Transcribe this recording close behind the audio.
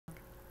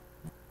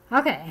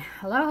Okay,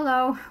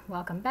 hello,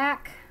 welcome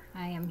back.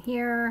 I am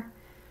here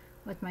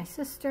with my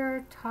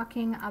sister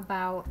talking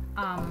about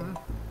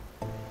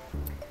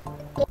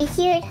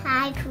California.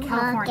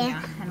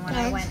 And when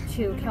I went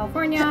to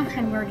California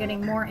and we're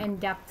getting more in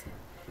depth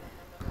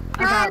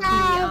about the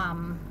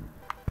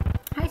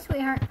hi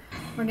sweetheart.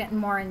 We're getting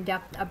more in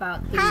depth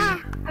about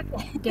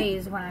the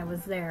days when I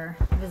was there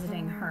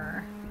visiting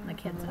her, the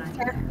kids and I.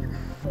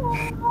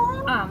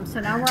 So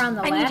now we're on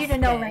the last day. I need you to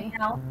know right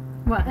now.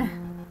 What?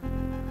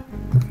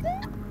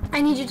 I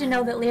need you to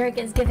know that Lyric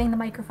is giving the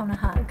microphone a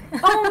hug.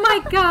 Oh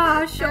my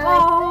gosh!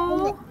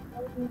 Oh,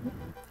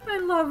 I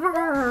love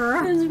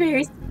her. It was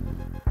very.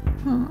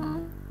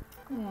 Oh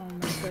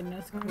my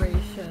goodness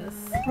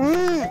gracious!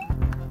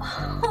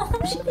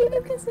 Oh, she gave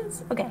you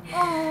kisses. Okay.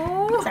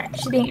 Oh, sorry,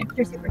 she's being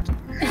extra super cute.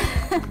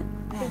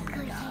 Oh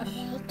my gosh!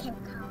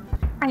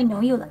 I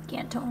know you like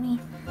Aunt Tony.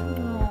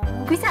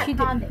 We sat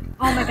bonding.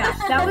 Oh my gosh,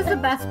 that was the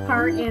best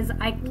part. Is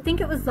I think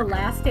it was the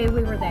last day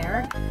we were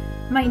there.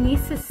 My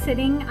niece is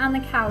sitting on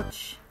the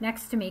couch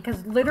next to me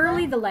because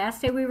literally the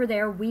last day we were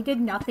there, we did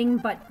nothing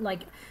but,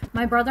 like,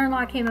 my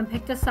brother-in-law came and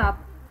picked us up,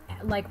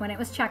 like, when it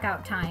was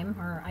checkout time,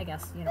 or I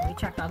guess, you know, we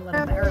checked out a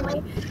little bit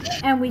early,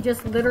 and we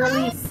just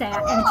literally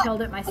sat and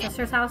chilled at my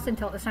sister's house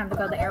until it was time to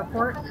go to the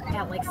airport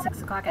at, like,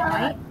 6 o'clock at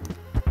night.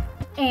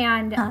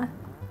 And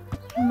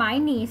my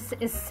niece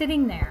is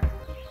sitting there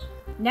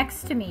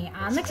next to me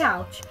on the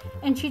couch,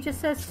 and she just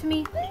says to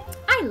me,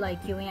 "I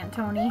like you, Aunt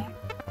Tony."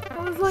 I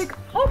was like,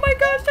 oh my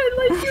gosh, I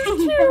like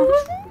you too!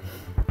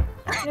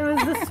 It was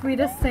the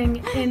sweetest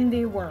thing in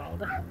the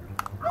world.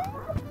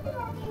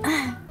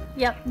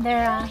 Yep,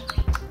 they're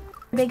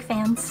big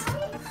fans.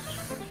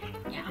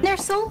 Yeah. They're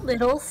so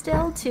little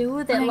still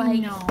too that I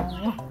know.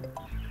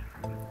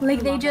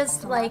 Like they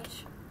just like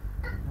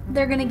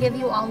they're gonna give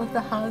you all of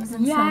the hugs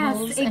and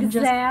snuggles and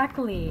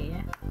exactly.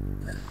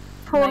 Just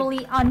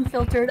totally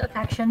unfiltered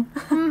affection.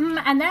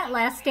 And that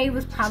last day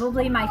was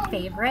probably my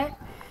favorite.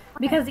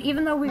 Because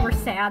even though we were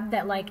sad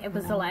that, like, it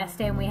was the last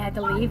day and we had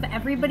to leave,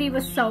 everybody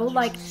was so,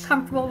 like,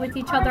 comfortable with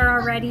each other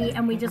already,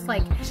 and we just,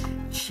 like,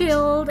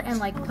 chilled and,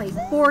 like, played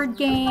board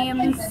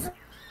games.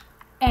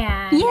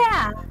 And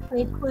yeah,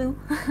 played Clue.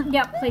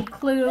 Yep, played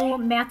Clue.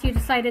 Matthew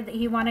decided that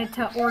he wanted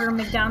to order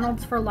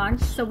McDonald's for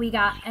lunch, so we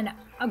got an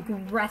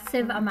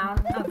aggressive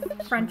amount of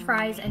French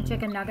fries and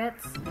chicken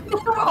nuggets.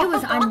 It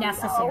was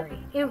unnecessary.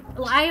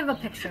 I have a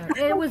picture.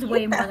 It was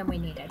way more than we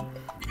needed.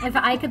 If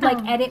I could,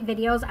 like, edit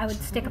videos, I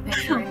would stick a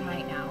picture in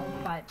right now,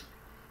 but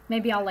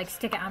maybe I'll, like,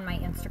 stick it on my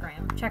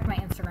Instagram. Check my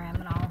Instagram,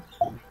 and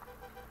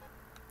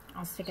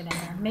I'll stick it in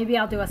there. Maybe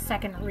I'll do a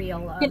second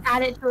reel of... You can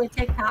add it to a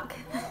TikTok.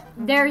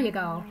 There you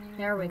go.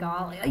 There we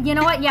go. You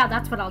know what? Yeah,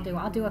 that's what I'll do.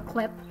 I'll do a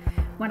clip.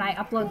 When I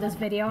upload this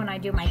video and I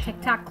do my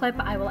TikTok clip,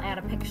 I will add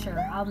a picture.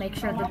 I'll make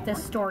sure that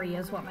this story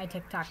is what my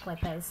TikTok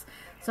clip is.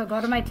 So go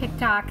to my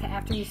TikTok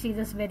after you see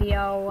this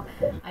video.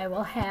 I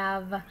will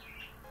have...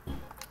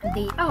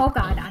 oh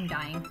god, I'm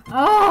dying.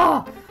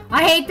 Oh,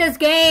 I hate this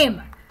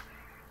game.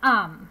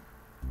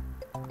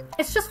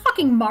 It's just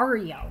fucking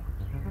Mario.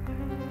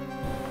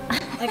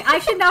 Like, I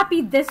should not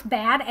be this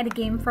bad at a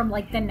game from,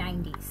 like, the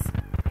 90s.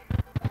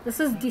 This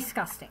is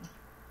disgusting.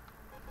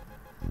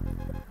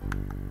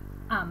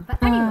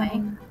 But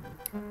anyway,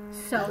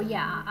 so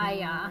yeah,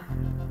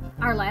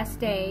 our last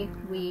day,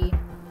 we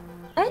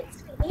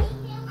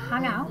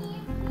hung out,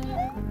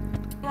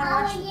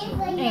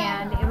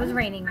 and it was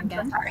raining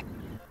again.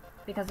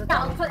 Because it's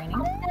always raining,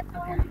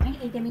 apparently.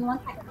 Hey, give me 1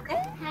 second,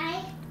 okay?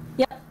 Hi.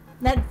 Yep.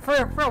 That for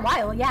a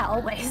while, yeah,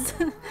 always.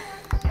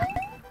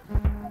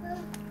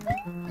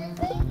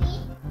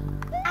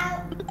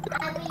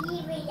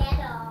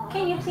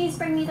 Can you please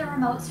bring me the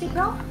remote, sweet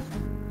girl?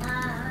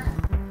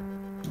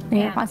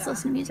 Yeah, wants to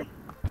listen to music.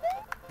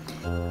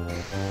 Oh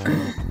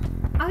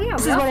yeah,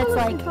 we also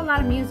listened to a lot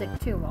of music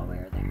too while we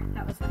were there.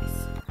 That was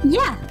nice.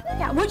 Yeah,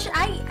 which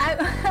I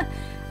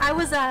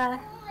was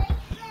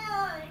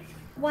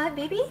what,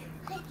 baby?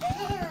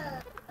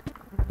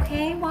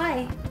 Okay,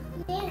 why?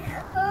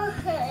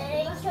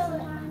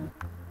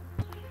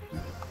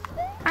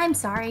 I'm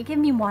sorry, give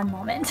me 1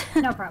 moment.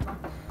 No problem.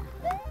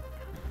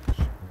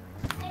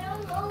 I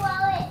don't know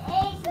what it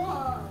is.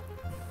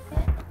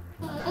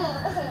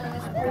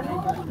 I'm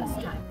gonna do it this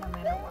time, no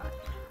matter what.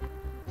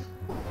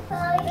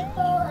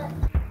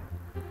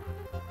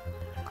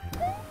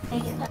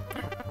 Thank you.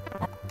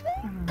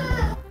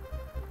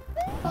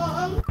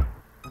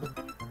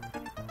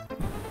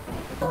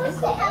 Who's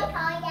the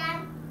alcohol again?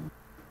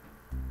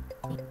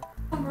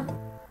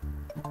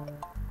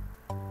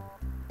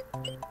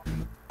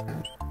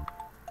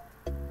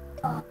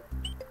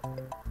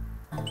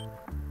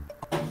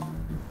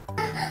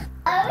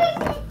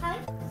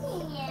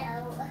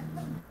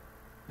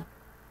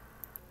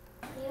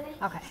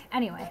 Okay,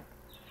 anyway.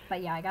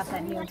 But yeah, I got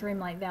that new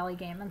Dreamlight Valley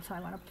game, and so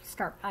I want to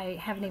start. I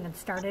haven't even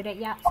started it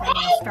yet, so I'm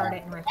going to start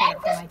it and record it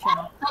for my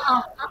channel.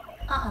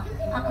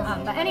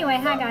 But anyway,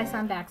 hi guys,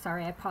 I'm back.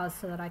 Sorry, I paused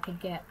so that I could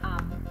get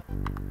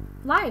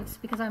lives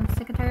because I'm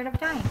sick and tired of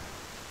dying.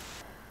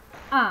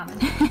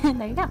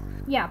 There you go.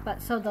 Yeah,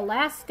 but so the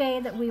last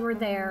day that we were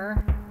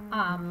there,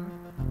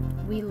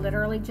 we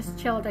literally just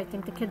chilled. I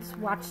think the kids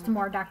watched some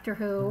more Doctor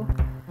Who.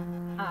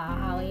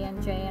 Holly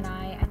and Jay and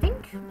I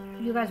think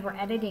you guys were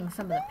editing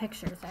some of the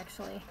pictures,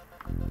 actually.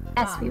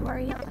 Yes, we were,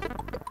 yeah.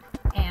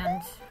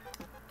 And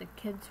the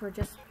kids were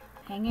just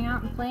hanging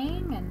out and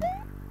playing, and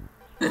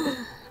it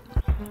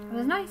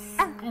was nice.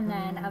 And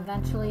then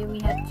eventually we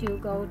had to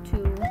go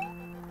to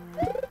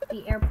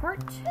the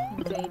airport,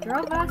 and Jay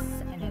drove us,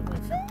 and it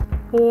was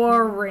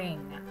boring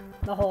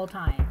the whole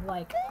time.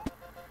 Like,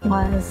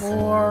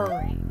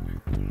 boring.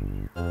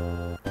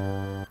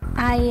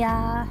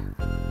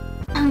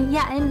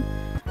 Yeah, and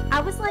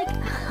I was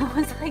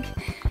like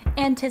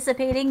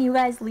anticipating you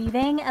guys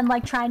leaving and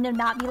like trying to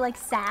not be like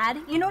sad.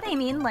 You know what I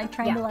mean? Like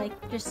trying to like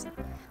just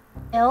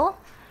ill.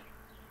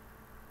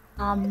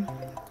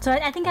 So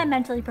I think I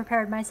mentally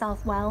prepared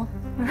myself well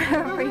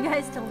for you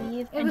guys to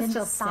leave and was then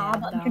still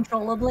sob sad,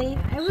 uncontrollably.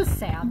 It was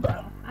sad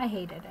though. I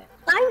hated it.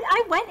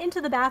 I went into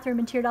the bathroom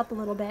and teared up a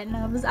little bit, and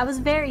I was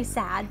very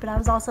sad, but I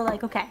was also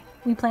like, okay,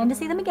 we plan to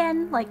see them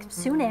again, like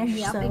soonish.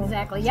 Yep, so.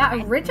 exactly. Yeah,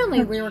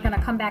 originally we were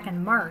gonna come back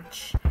in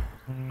March.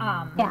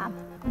 Yeah.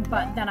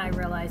 But then I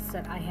realized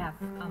that I have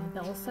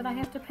bills that I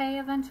have to pay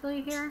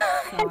eventually here,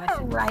 so I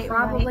should Right,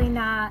 probably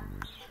not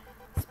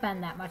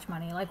spend that much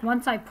money. Like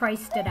once I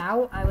priced it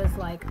out, I was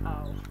like,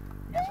 oh,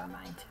 never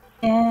mind.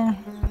 Yeah.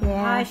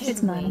 I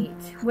should wait.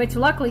 Which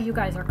luckily you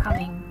guys are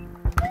coming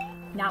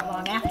not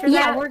long after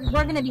Yeah, that.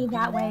 we're gonna be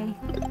that way,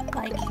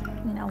 like,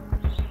 you know,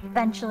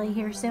 eventually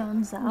here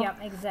soon, so. Yep,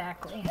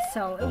 exactly.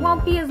 So it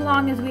won't be as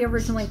long as we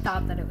originally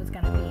thought that it was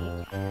going to be.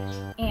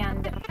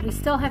 And we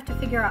still have to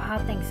figure out how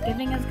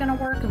Thanksgiving is going to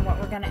work and what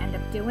we're going to end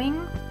up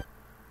doing.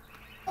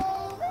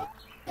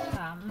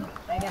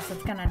 I guess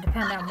it's going to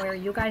depend on where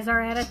you guys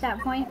are at that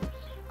point.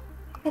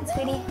 Good,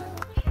 sweetie.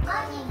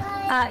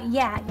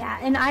 Yeah,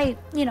 and I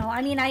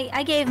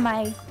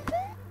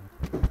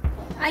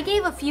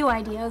gave a few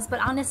ideas,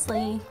 but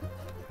honestly,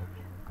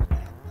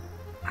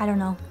 I don't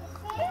know.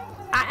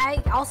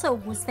 I also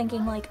was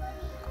thinking, like,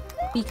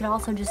 we could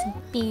also just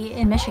be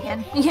in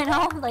Michigan, you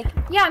know? Like,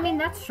 yeah, I mean,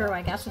 that's true,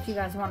 I guess, if you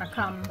guys want to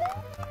come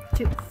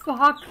to...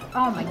 Fuck!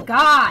 Oh my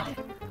god!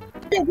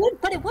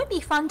 but it would be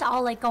fun to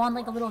all, like, go on,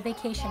 like, a little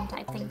vacation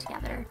type thing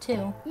together,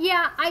 too.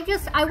 Yeah,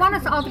 I want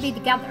us all to be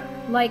together.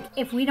 Like,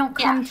 if we don't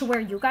come to where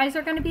you guys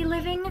are going to be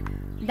living,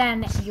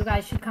 then you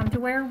guys should come to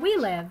where we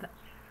live.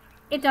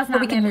 It does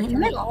not we can matter meet in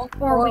the middle.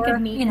 Or we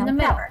could meet you know, in the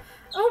middle. whatever.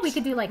 Oh, we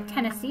could do, like,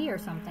 Tennessee or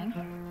something.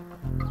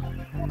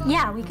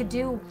 Yeah, we could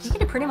do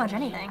pretty much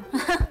anything.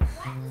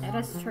 That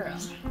is true.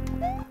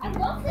 I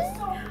love this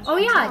song. Oh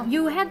yeah,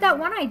 you had that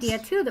one idea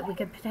too that we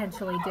could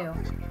potentially do.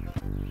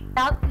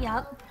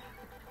 Yep.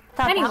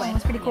 Thought Anyway, that one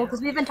was pretty cool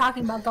because we've been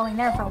talking about going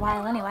there for a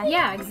while anyway.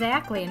 Yeah,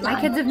 exactly. And my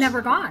kids have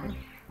never gone.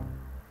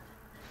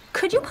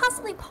 Could you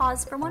possibly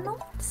pause for 1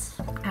 moment?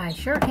 I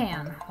sure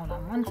can. Hold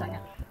on 1 second.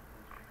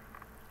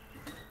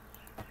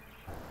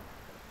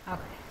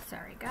 Okay,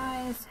 sorry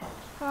guys.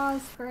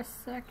 Pause for a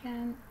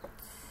second.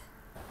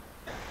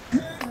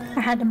 I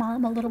had to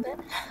mom a little bit.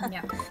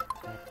 Yeah.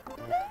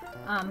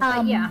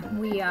 But yeah,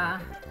 we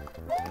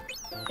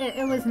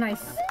it was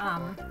nice.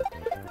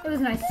 It was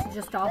nice to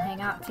just all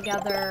hang out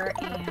together,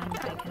 and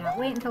I cannot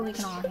wait until we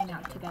can all hang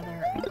out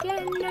together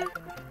again.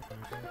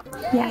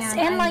 Yes,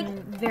 and like,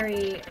 I'm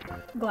very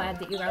glad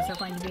that you guys are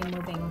going to be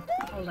moving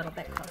a little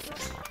bit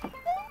closer.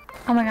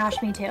 oh my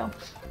gosh, me too.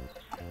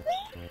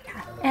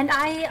 And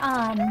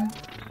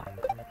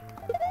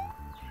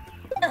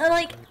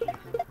like,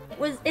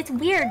 it's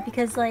weird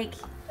because, like,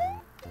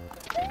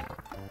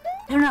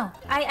 I don't know.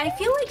 I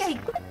feel like I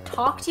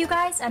talk to you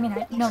guys. I mean,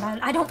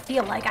 I don't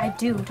feel like I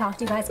do talk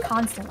to you guys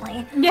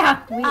constantly.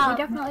 Yeah, we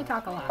definitely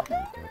talk a lot.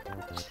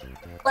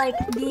 Like,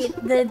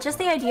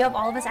 the idea of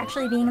all of us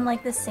actually being in,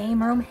 like, the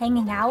same room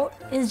hanging out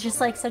is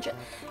just, like, such a...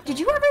 Did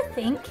you ever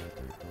think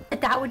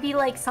that would be,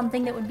 like,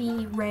 something that would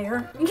be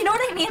rare? You know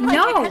what I mean? Like,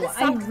 No, it kinda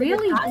sucks I that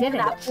really it's gotten to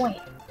didn't. that point.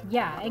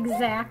 Yeah,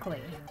 exactly.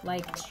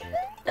 Like,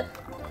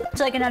 It's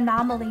like an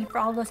anomaly for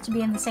all of us to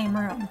be in the same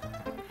room.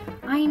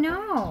 I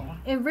know.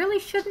 It really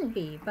shouldn't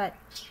be, but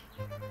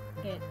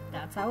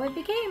that's how it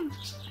became.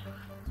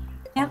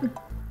 Yep.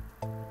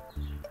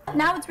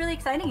 Now it's really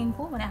exciting and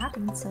cool when it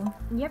happens, so.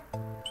 Yep.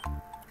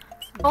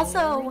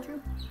 Also,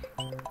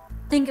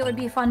 think it would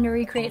be fun to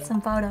recreate some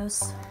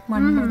photos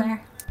when we're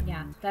there.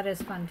 Yeah, that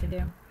is fun to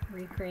do.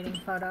 Recreating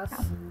photos.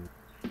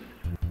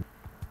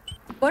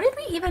 What did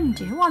we even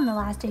do on the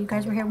last day you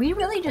guys were here? We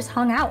really just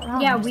hung out. Huh?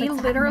 Yeah, Just, we like,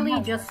 sat literally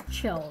and hung out. just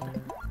chilled.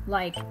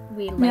 Like,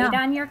 we laid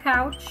on your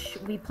couch.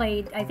 We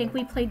played, I think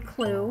we played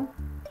Clue.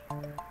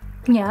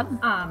 Yep.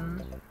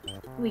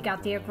 We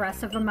got the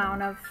aggressive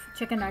amount of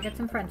chicken nuggets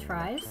and french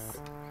fries.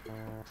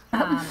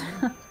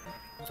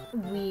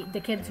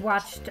 The kids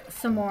watched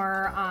some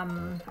more,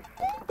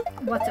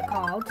 what's it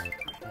called?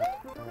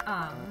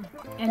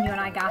 And you and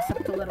I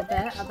gossiped a little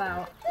bit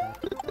about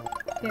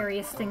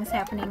various things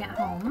happening at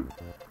home.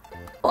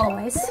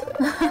 Always.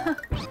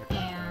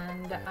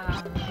 And, yeah,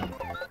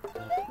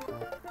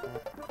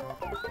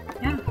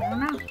 I don't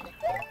know.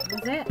 That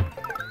was it.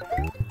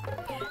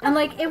 And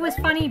like it was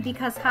funny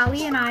because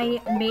Holly and I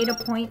made a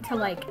point to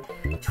like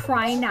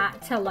try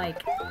not to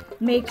like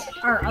make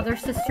our other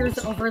sisters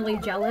overly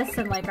jealous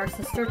in like our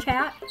sister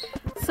chat.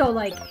 So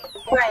like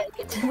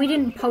we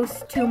didn't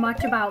post too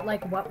much about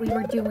like what we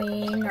were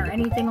doing or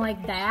anything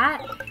like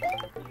that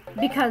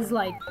because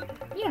like,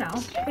 you know,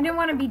 we didn't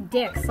want to be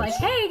dicks. Like,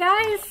 hey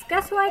guys,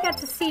 guess who I got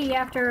to see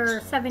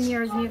after 7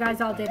 years and you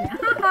guys all didn't?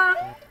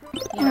 Haha.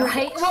 You know,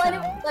 Right. Well, so.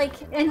 and like,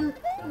 and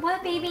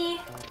what, baby?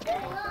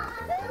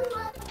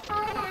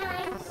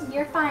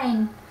 You're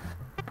fine.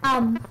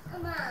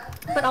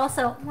 But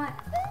also, what?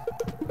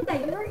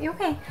 Yeah, you're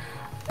okay.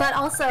 But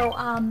also,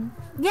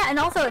 yeah, and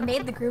also it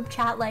made the group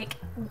chat like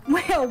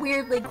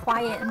weirdly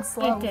quiet and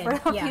slow It did,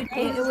 for a yeah. few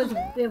days.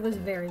 It was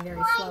very,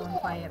 very slow and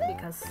quiet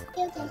because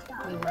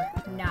we were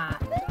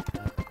not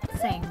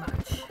saying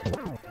much.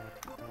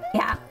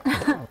 Yeah.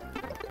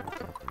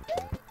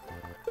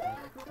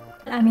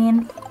 I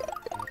mean,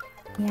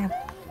 yeah.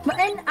 But,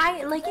 and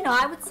I, like, you know,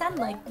 I would send,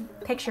 like,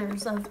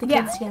 pictures of the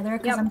Yeah. kids together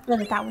because I'm sure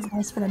that that was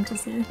nice for them to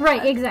see.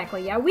 Right,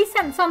 exactly, yeah. We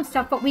sent some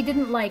stuff, but we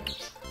didn't, like,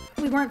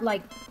 we weren't,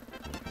 like,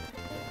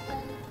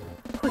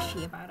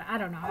 pushy about it. I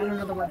don't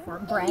know the word for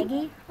it.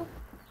 Braggy?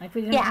 Like,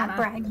 we didn't Yeah, wanna...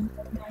 brag.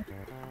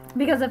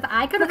 Because if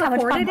I could have Look how much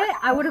afforded fun. it,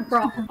 I would have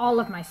brought all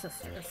of my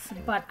sisters.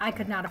 But I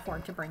could not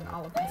afford to bring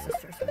all of my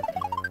sisters with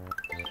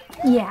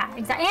me. Yeah,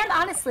 exactly. And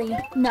honestly,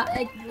 no,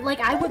 like,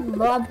 I would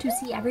love to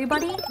see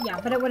everybody. Yeah,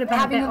 but it would have been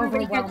a Having bit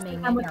everybody here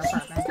overwhelming in would your be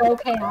apartment. so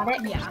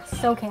chaotic. Yeah.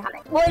 So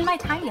chaotic. Well, in my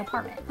tiny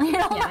apartment, you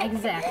know? Yeah,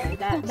 exactly.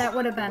 That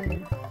would have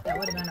been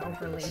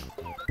overly.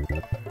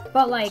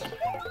 But like,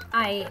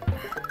 I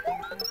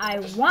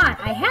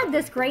had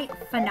this great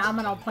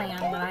phenomenal plan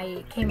that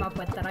I came up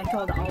with that I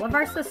told all of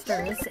our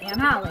sisters and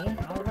Holly,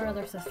 all of our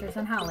other sisters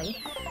and Holly,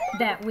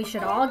 that we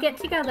should all get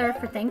together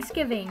for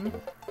Thanksgiving.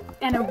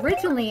 And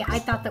originally, I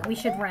thought that we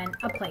should rent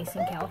a place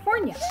in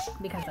California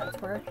because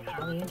that's where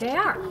Holly and Jay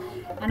are.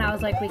 And I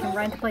was like, we can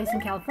rent a place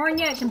in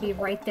California. It can be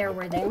right there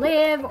where they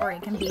live, or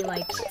it can be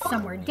like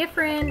somewhere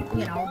different,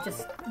 you know,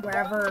 just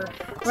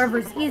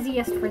wherever's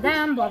easiest for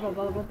them, blah, blah,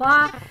 blah, blah,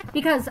 blah.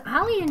 Because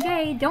Holly and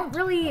Jay don't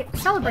really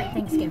celebrate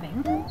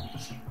Thanksgiving.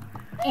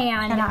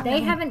 And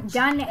they haven't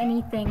done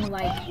anything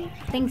like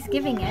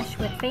Thanksgiving-ish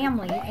with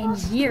family in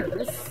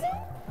years.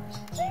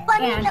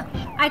 And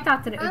I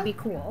thought that it would be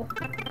cool.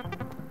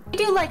 We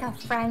do like a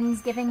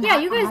Friendsgiving. Yeah,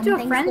 you guys do a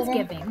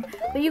Thanksgiving.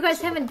 Friendsgiving, but you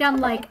guys haven't done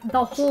like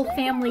the whole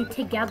family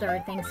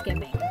together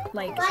Thanksgiving.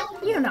 Like,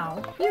 you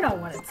know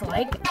what it's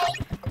like.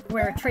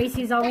 Where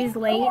Tracy's always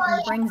late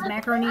and brings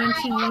macaroni and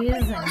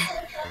cheese, and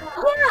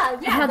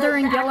Yeah, Heather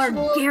and Gil are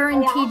actual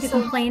guaranteed to chaos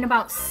of- complain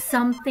about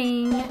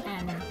something,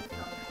 and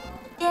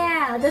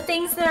Yeah, the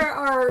things that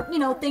are, you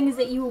know, things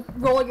that you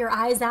roll your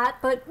eyes at,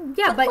 but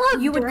yeah, but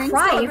love you would during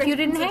cry if you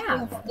didn't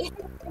celebrations. have.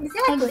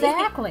 Exactly.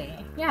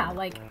 Exactly. Yeah,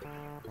 like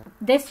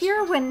this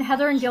year when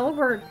Heather and Gil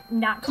were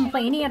not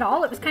complaining at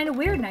all, it was kind of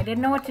weird, and I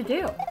didn't know what to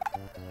do.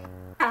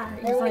 Yeah,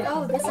 It's you're like, like,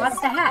 oh, this what is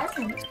the heck?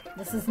 awesome.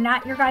 This is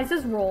not your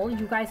guys' role.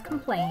 You guys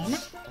complain.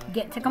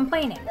 Get to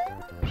complaining.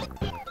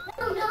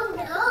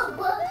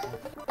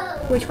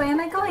 Which way am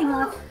I going,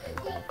 love?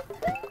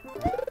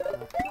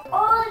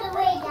 All the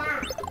way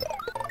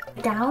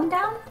down. Down,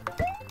 down?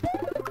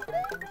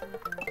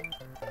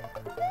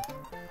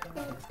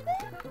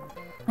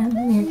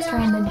 You're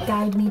trying to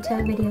guide me to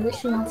a video that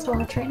she wants to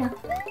watch right now.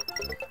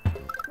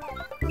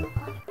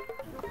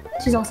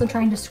 She's also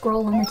trying to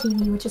scroll on the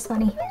TV, which is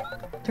funny.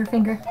 With her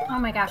finger. Oh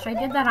my gosh, I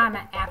did that on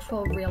an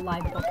actual real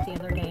live book the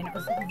other day, and it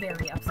was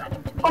very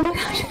upsetting to me. Oh my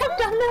gosh, I've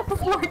done that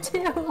before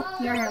too.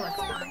 Your hair looks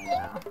fine,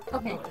 though.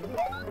 Okay.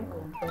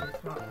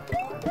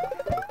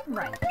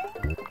 Right.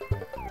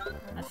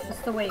 That's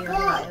just the way your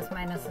hair is.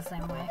 Mine is the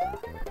same way.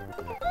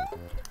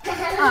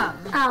 Yeah,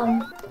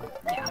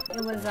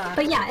 it was,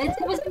 But yeah, it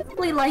was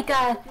basically like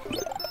a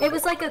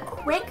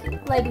quick,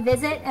 like,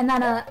 visit, and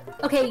then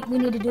okay, we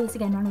need to do this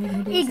again, when are we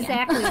gonna do this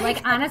Exactly. again?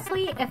 Like,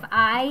 honestly, if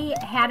I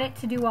had it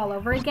to do all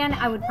over again,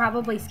 I would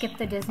probably skip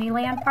the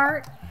Disneyland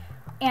part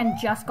and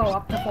just go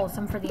up to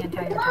Folsom for the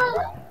entire time.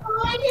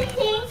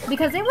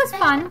 Because it was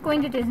fun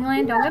going to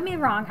Disneyland, don't get me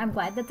wrong. I'm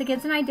glad that the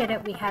kids and I did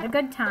it. We had a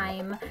good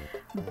time.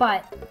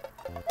 But,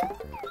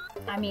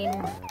 I mean,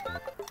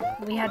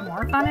 we had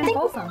more fun in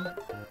Folsom.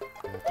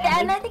 Yeah,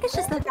 and I think it's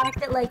just the fact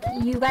that, like,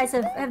 you guys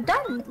have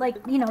done, like,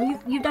 you know,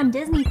 you've done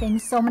Disney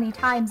things so many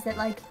times that,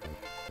 like,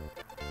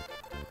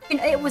 you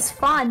know, it was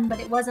fun, but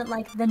it wasn't,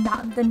 like, the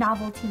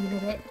novelty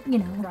that it, you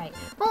know. Right.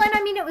 Well, and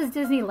I mean, it was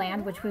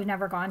Disneyland, which we've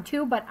never gone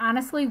to, but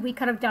honestly, we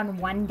could have done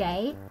one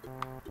day,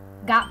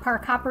 got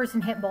park hoppers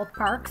and hit both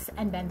parks,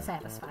 and been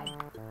satisfied.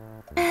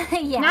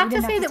 Yeah, Not you to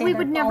didn't say have that we there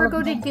would all never of go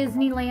to the day.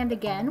 Disneyland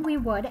again. We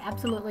would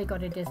absolutely go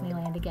to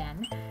Disneyland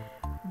again.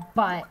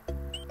 But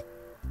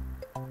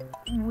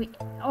we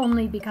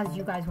only because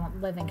you guys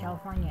won't live in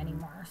California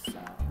anymore, so.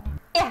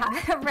 Yeah,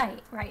 right.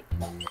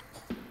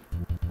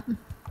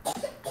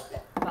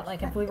 But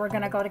like if we were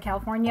gonna go to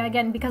California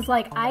again, because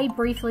like I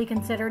briefly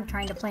considered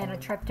trying to plan a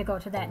trip to go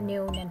to that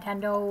new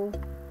Nintendo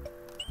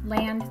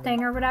Land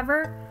thing or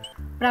whatever.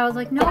 But I was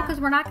like, no, because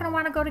we're not going to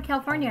want to go to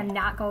California and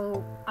not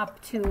go up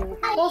to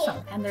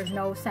Folsom. And there's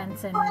no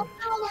sense in,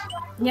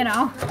 you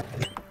know,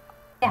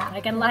 Yeah.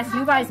 like unless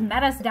you guys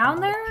met us down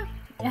there,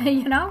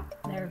 you know,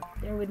 there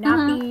would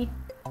not be,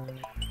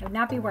 it would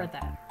not be worth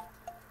it.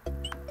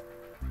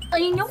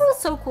 Well, you know what was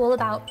so cool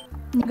about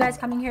you guys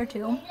coming here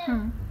too?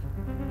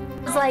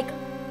 It's like,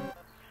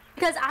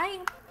 because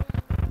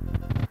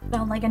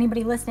well, like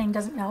anybody listening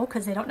doesn't know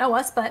because they don't know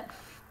us, but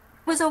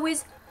was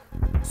always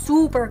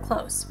super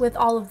close with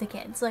all of the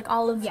kids, like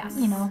all of, Yes.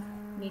 you know,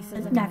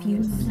 Nieces and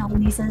nephews and all the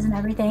nieces and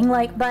everything,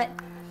 like, but,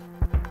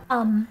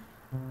 and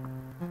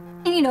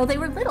you know, they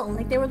were little,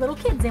 like, they were little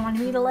kids. They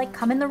wanted me to, like,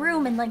 come in the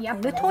room and, like, play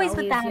with toys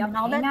with them and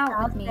all that hang out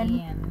stuff. with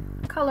me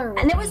and color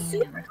with And it was me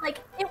super, like,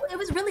 it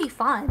was really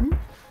fun.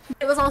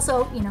 It was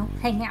also, you know,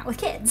 hanging out with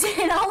kids,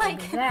 you know,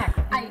 like,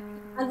 Exactly.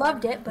 I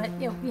loved it, but,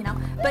 you know,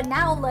 but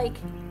now, like,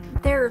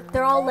 they're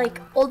all, like,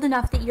 old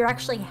enough that you're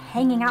actually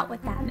hanging out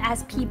with them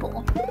as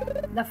people.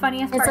 The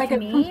funniest It's part like to a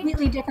me,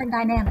 completely different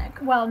dynamic.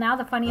 well, now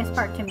the funniest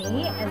part to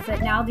me is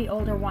that now the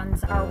older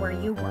ones are where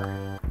you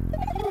were.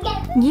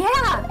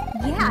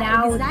 Yeah,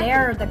 Now exactly.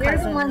 they're the They're the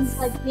cousins. ones,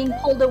 like, being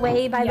pulled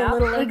away by the Yep,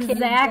 little kids.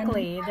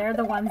 exactly. They're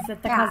the ones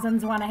that the Yeah.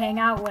 cousins want to hang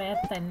out with,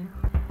 and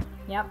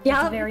yep, Yep.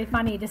 it's very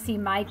funny to see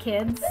my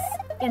kids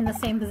in the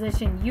same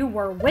position you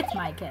were with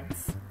my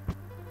kids.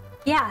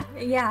 Yeah.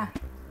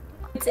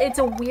 It's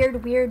a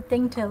weird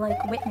thing to,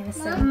 like,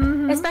 witness,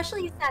 and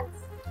especially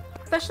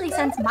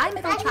since my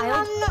middle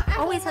child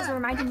always has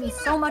reminded me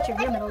so much of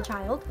your middle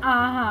child.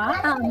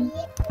 Uh-huh.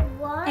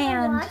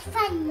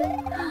 And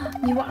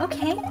you want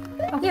okay?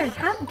 Here,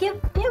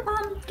 give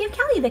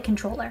Callie the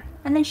controller,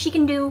 and then she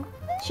can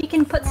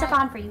put stuff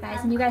on for you guys,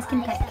 and you guys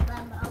can pick.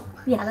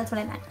 Yeah, that's what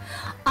I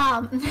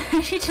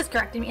meant. She just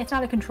corrected me. It's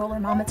not a controller,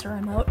 Mom. It's a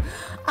remote.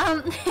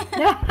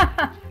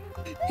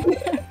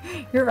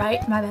 You're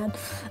right. My bad.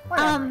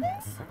 Whatever it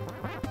is.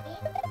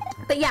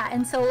 But yeah,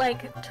 and so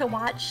like to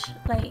watch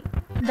like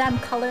them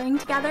coloring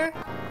together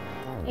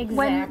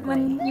Exactly.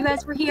 when you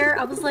guys were here,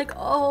 I was like,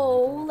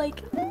 oh,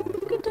 like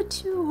look at the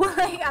two.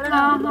 Like I don't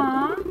know.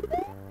 Uh-huh.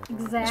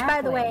 Exactly. Which,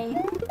 by the way,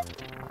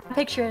 the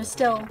picture is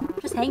still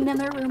just hanging in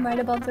their room right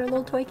above their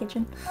little toy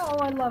kitchen. Oh,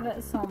 I love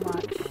it so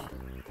much.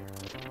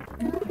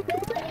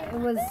 It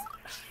was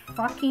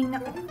fucking...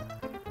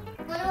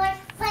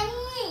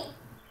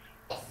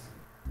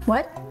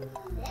 What?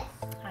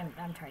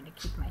 I'm trying to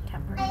keep my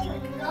temper in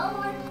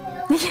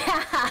check.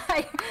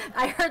 Yeah,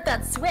 I heard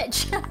that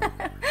switch.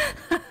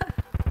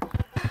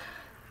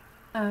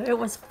 It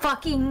was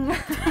fucking.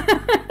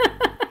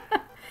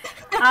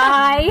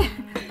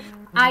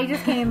 I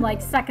just came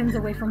like seconds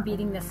away from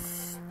beating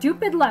this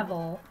stupid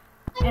level,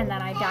 and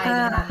then I died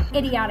in an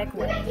idiotic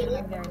way.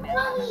 I'm very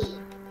mad.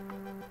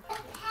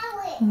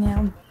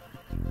 Yeah.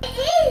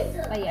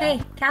 But yeah,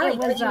 Hey, Callie, it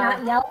was could you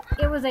not yell?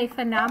 it was a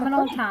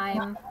phenomenal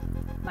time.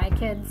 My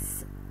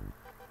kids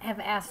have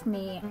asked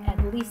me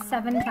at least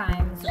 7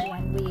 times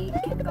when we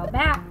can go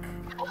back,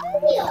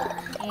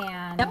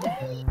 and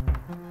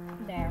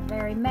they're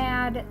very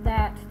mad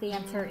that the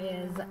answer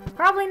is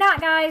probably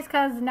not, guys,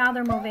 because now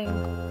they're moving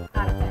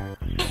out of there.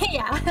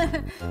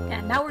 Yeah.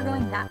 Yeah. Now we're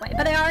going that way,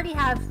 but I already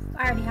have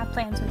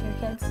plans with your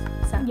kids.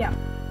 So. Yeah.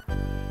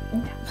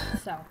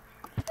 So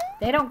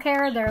they don't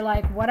care. They're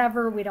like,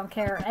 whatever, we don't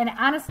care. And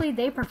honestly,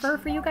 they prefer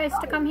for you guys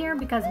to come here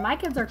because my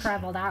kids are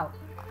traveled out.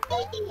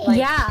 Like,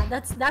 yeah,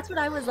 that's what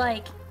I was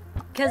like,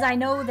 because I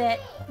know that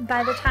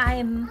by the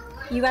time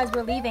you guys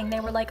were leaving, they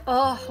were like,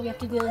 oh, we have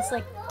to do this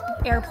like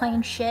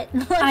airplane shit.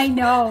 I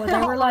know. They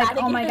were like, that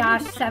oh my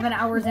again. gosh, 7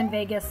 hours in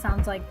Vegas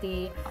sounds like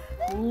the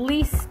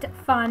least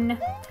fun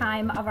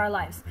time of our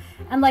lives.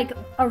 And like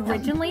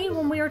originally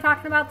when we were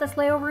talking about this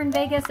layover in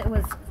Vegas, it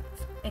was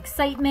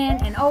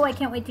excitement and oh, I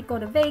can't wait to go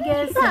to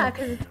Vegas. Yeah, and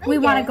 'cause it's we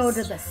want to Vegas.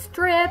 go to the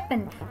strip.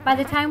 And by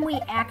the time we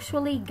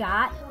actually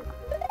got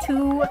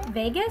to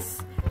Vegas,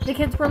 the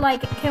kids were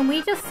like, can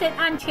we just sit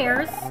on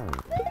chairs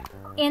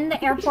in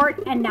the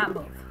airport and not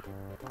move?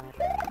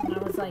 And I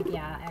was like,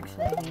 yeah,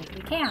 actually,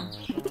 we can.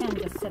 We can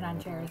just sit on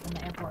chairs in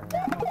the airport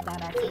and not move.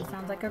 That actually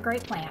sounds like a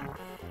great plan.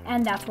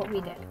 And that's what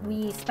we did.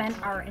 We spent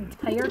our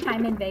entire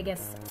time in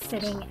Vegas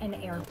sitting in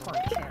airport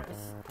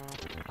chairs.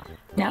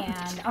 Yep.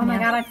 And, oh my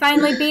god, I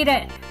finally beat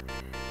it!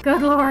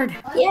 Good lord.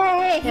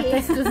 Yay! If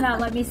this does not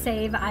let me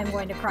save, I'm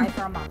going to cry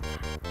for a month.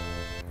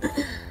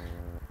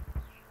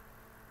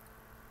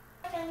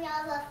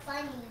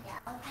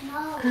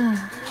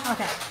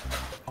 Okay.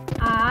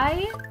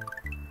 I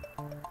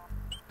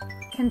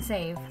can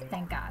save,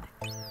 thank God.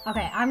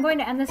 Okay, I'm going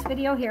to end this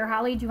video here.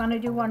 Holly, do you want to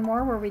do one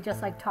more where we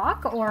just like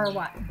talk or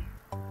what?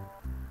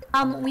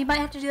 We might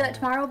have to do that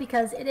tomorrow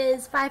because it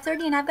is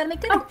 5:30 and I've got to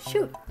make dinner. Oh,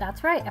 shoot.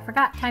 That's right. I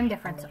forgot. Time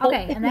difference.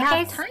 Okay, If in we that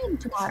have case, time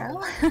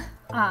tomorrow.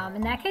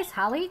 in that case,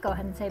 Holly, go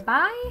ahead and say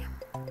bye.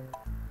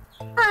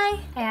 Bye.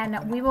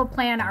 And we will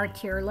plan our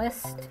tier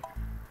list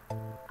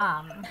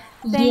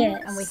thing,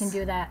 Yes. and we can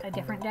do that a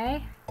different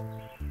day.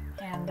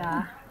 And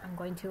I'm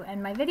going to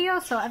end my video.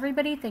 So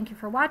everybody, thank you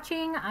for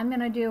watching. I'm going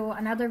to do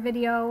another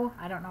video.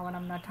 I don't know what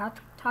I'm going to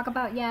talk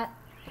about yet.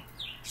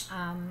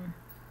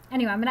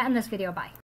 Anyway, I'm going to end this video. Bye.